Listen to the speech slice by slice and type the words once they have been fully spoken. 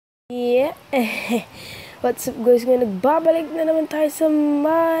What's up guys, ngayon nagbabalik na naman tayo sa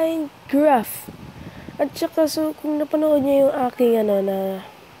Minecraft. At saka so, kung napanood niyo yung aking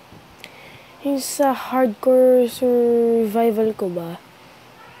yung sa hardcore survival ko ba,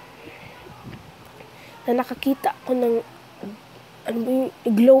 na nakakita ko ng yung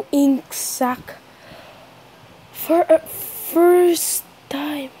glow ink sack for a first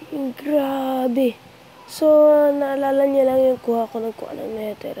time. Grabe. So, naalala niyo lang yung kuha ko ng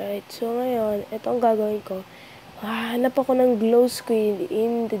netherite. So, ngayon, ito ang gagawin ko. Hanap ako ng glow squid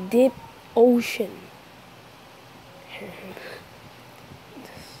in the deep ocean.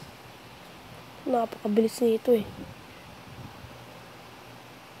 Napakabilis nito eh.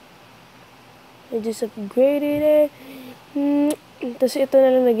 I just upgraded it. Tapos ito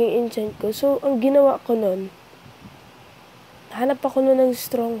na lang naging enchant ko. So, ang ginawa ko nun, hanap ako nun ng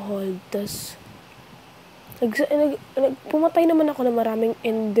stronghold. Tapos, pumatay naman ako ng maraming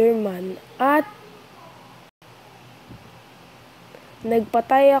enderman. At,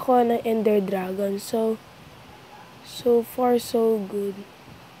 nagpatay ako ng ender dragon. So far so good.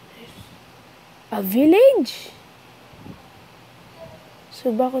 A village? So,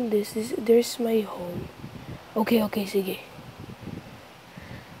 back on there's my home. Okay, sige.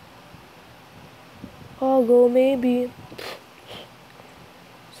 I'll go maybe.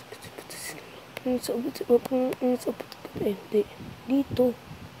 Dito.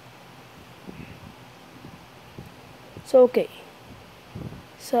 So, okay.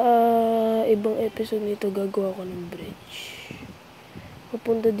 Sa ibang episode nito, gagawa ko ng bridge.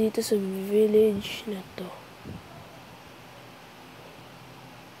 Papunta dito sa village na to.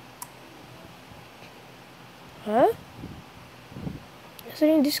 Ha?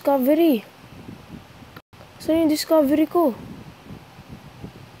 Nasaan yung discovery? Nasaan yung discovery ko?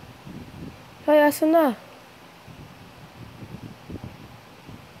 Ay, asa na?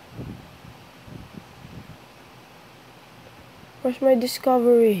 Where's my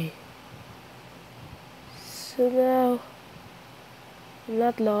discovery? So now, I'm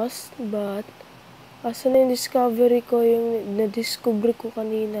not lost, but asa na yung discovery ko, yung na-discover ko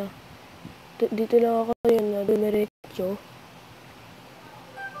kanina? Dito lang ako yun, dumiretso.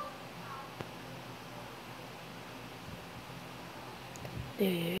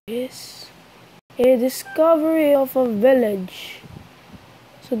 There is a discovery of a village.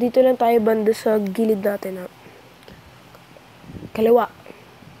 So, dito lang tayo banda sa gilid natin. Kaliwa.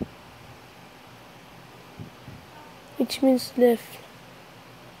 Which means left.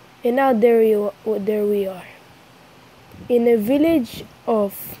 And now, there we are. In a village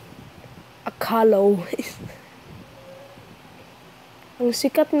of Akalo. Ang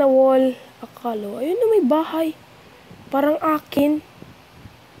sikat na wall, Akalo. Ayun na, may bahay. Parang akin.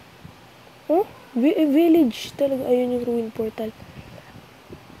 Oh, village talaga. Ayun yung ruin portal.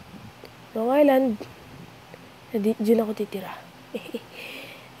 Long Island. Diyan ako titira.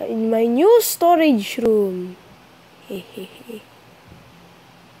 In my new storage room.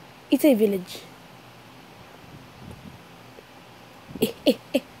 It's a village.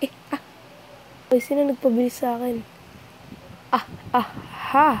 Ay, sino nagpabilis sa akin?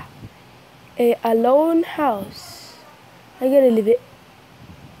 Ha. A lone house. I gotta live it.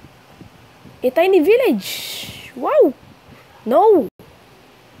 A tiny village. Wow. No.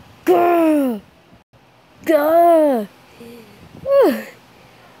 Gah.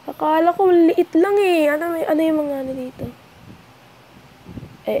 Akala ko liit lang eh. Ano yung mga dito?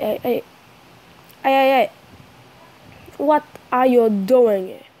 Ay. What are you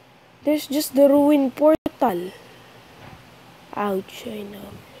doing? There's just the ruin portal. Ouch, I know.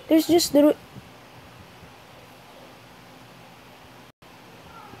 There's just the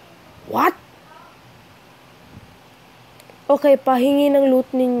What? Okay, pahingi ng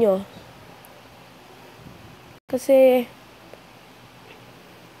loot ninyo. Kasi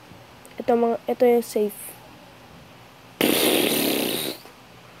ito yung safe.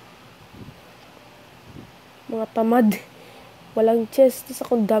 Mga tamad. Walang chest. Tapos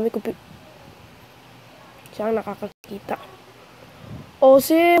akong dami ko siyang nakakakita. O,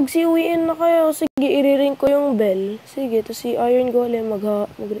 sige, magsiuwiin na kayo. Sige, iriring ko yung bell. Sige, to si Iron Golem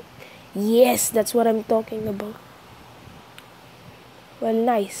Yes, that's what I'm talking about. Well,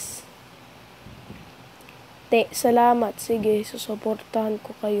 nice. Salamat. Sige, susuportahan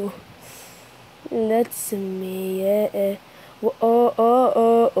ko kayo. Let's me,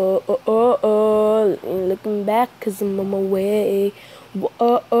 looking back cause I'm on my way.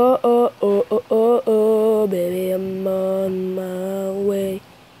 Baby, I'm on my way.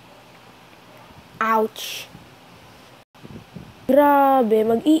 Ouch. Grabe,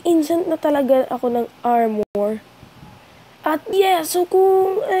 mag-i-enchant na talaga ako ng armor. At yeah, so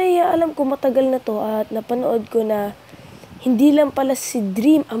kung alam ko matagal na to at napanood ko na hindi lang pala si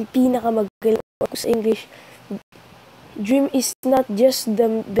Dream ang pinakamagaling sa English. Dream is not just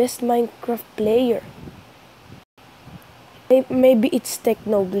the best Minecraft player. Maybe it's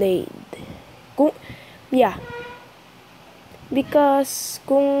Technoblade. Because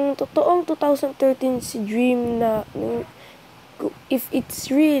kung totoong 2013 si Dream na, if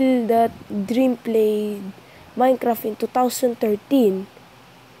it's real that Dream played Minecraft in 2013,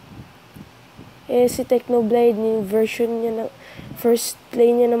 si Technoblade, yung version niya na, first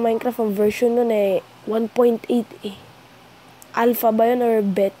play niya ng Minecraft, ang version nun 1.8 Alpha ba yun or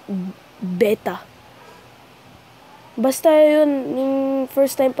beta? Basta yun, yung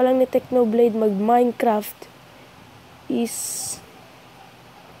first time pa lang ni Technoblade mag-Minecraft is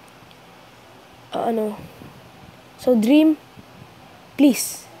So Dream,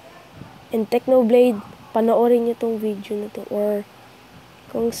 please, and Technoblade, panoorin niyo tong video na to, or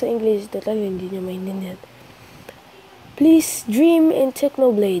kung sa English total hindi niya maintindihan. Please, Dream and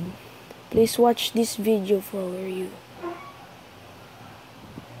Technoblade, please watch this video for you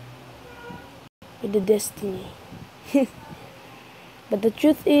with the destiny. But the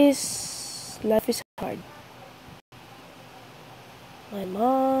truth is, life is hard. My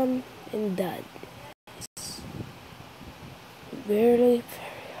mom and dad is very,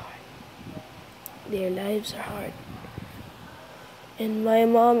 very hard. Their lives are hard. And my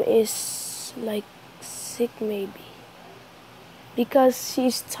mom is like sick maybe, because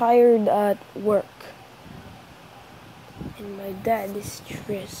she's tired at work. And my dad is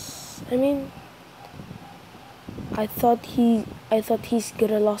stressed. I thought he's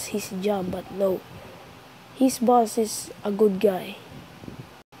gonna lose his job, but no. His boss is a good guy.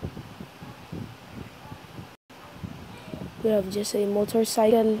 We have just a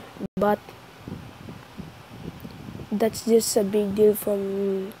motorcycle, but that's just a big deal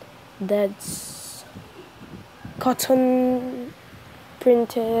from Dad's cotton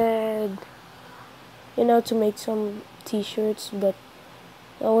printed, to make some t-shirts, but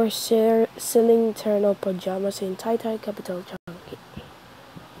our selling Terno pajamas in Taytay Capital Changkit,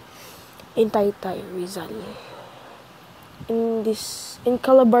 in Taytay, Rizal, in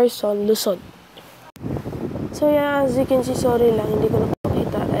Calabarzon, Luzon. So yeah, as you can see, sorry lang, hindi ko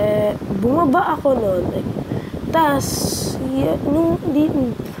napakita. Bumaba ako noon. Tas,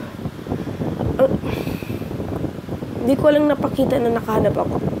 hindi ko lang napakita na nakahanap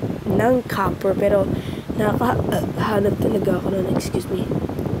ako ng camper, pero nakahanap talaga ako noon. Excuse me.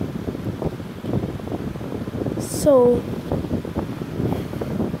 So,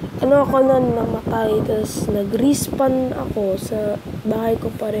 ako noon namatay, tas nag-respawn ako sa bahay ko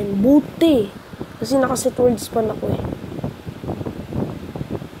pa rin. Buti! Kasi nakaset world spawn ako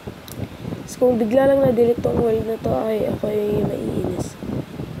So, kung bigla lang na-delete tong world na to, ako ay maiinis.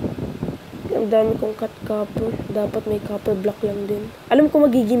 Ang dami kong cut copper. Dapat may copper block lang din. Alam ko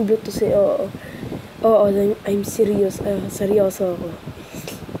magiging blue to Oo, I'm serious. Seryoso ako.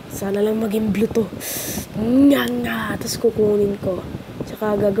 Sana lang maging blue to. Nga. Tapos kukunin ko.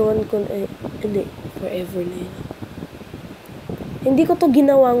 Tsaka gagawan ko, hindi, forever na yun. Hindi ko to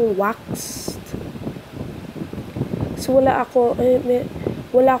ginawang wax. So, wala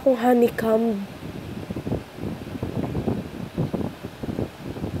akong honeycomb.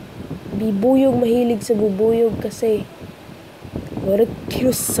 Bibuyog, mahilig sa bubuyog kasi wala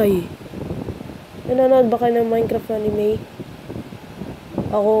kinusay. Nanonood ba kayo ng Minecraft anime?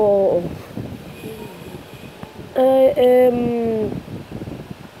 Ako, oo.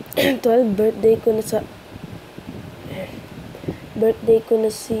 12 birthday ko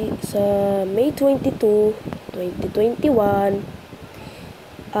na sa May 22, 2021.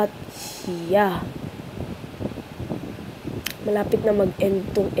 At yeah, malapit na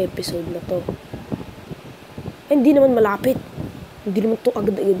mag-end tong episode na to. Hindi naman malapit. Hindi naman to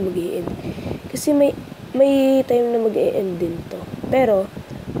agad-agad mag-e-end. Kasi may time na mag-e-end din to. Pero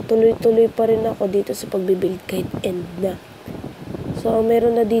tuloy-tuloy pa rin ako dito sa pagbibuild kahit end na. So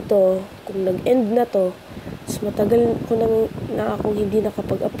meron na dito, kung nag-end na to, matagal ko na akong hindi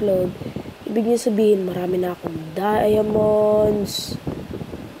nakapag-upload, ibig niya sabihin marami na akong diamonds,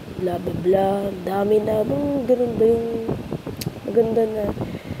 bla bla bla, dami na, ganun ba yung maganda na,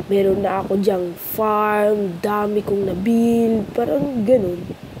 meron na ako dyang farm, dami kong na-build, parang ganun.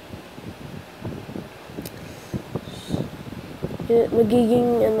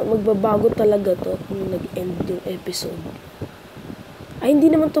 Magbabago talaga to kung nag-end yung episode. Hindi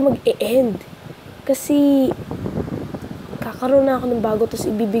naman to mag-e-end. Kasi, kakaroon na ako ng bago, tapos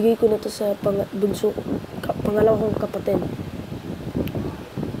ibibigay ko na to sa pangalawa kong kapatid.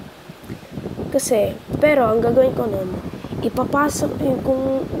 Kasi, pero, ang gagawin ko nun, ipapasok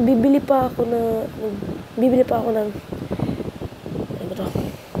kung bibili pa ako ng ano to,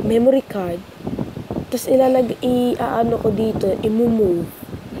 memory card. Tapos iaano ko dito, i-move.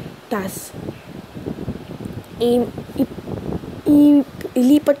 Tapos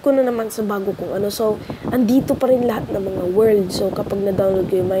ilipat ko na naman sa bago kong ano. So, andito pa rin lahat ng mga world. So, kapag na-download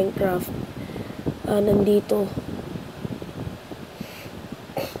ko yung Minecraft, nandito.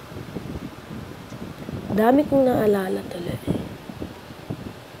 Dami kong naalala talaga.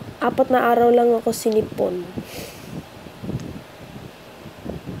 4 na araw lang ako sinipon.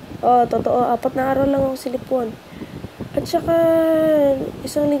 Totoo. 4 na araw lang ako sinipon. At saka,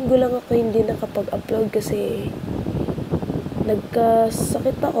 1 linggo lang ako hindi nakapag-upload kasi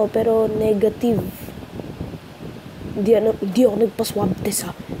nagkasakit ako pero negative. Hindi ako nagpa-swab test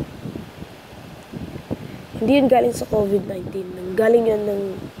ha. Hindi yun galing sa COVID-19. Galing yun ng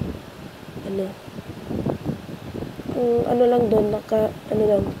lang doon,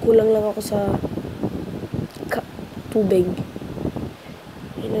 kulang lang ako sa tubig.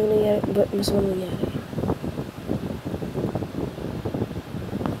 Yun ang nangyari, mas mangyari.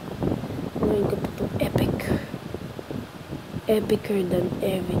 Ngayon ko pa itong epic. Epicer than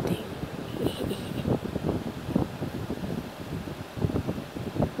everything.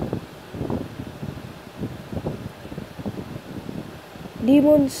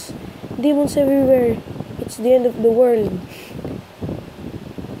 Demons everywhere. It's the end of the world.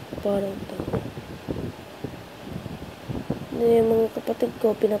 Parang to. Yung mga kapatid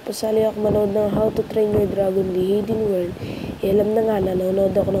ko, pinapasali ako manood ng How to Train Your Dragon The Hidden World. Alam na nga,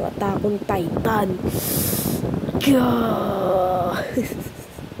 nanonood ako ng Attack on Titan.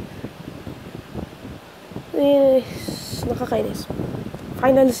 Nakakainis.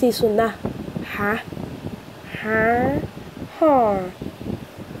 Final season na.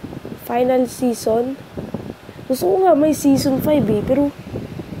 Final season? Gusto ko nga may season 5 pero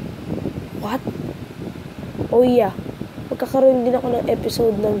what? Oh yeah, magkakaroon din ako ng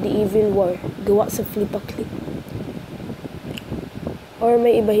episode ng The Evil War gawa sa Flip-a-Clip. Or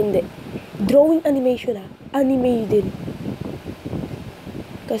may iba hindi. Drawing animation anime din.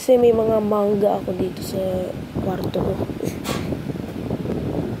 Kasi may mga manga ako dito sa kwarto ko.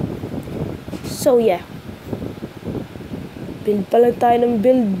 So yeah, build pa lang tayo ng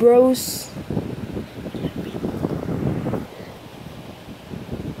build, bros.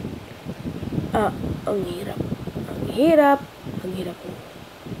 Ang hirap.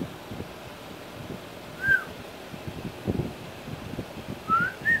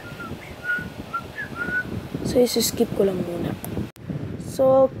 So, skip ko lang muna.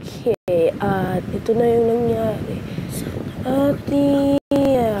 So, okay. At ito na yung nangyari. At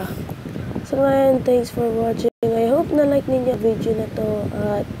yeah. So, ngayon, thanks for watching. I hope na like ninyo video na to.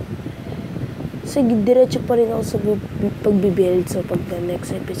 At sige, diretso pa rin ako sa pagbibuild. So, pag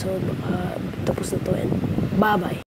next episode, tapos na to. And bye-bye.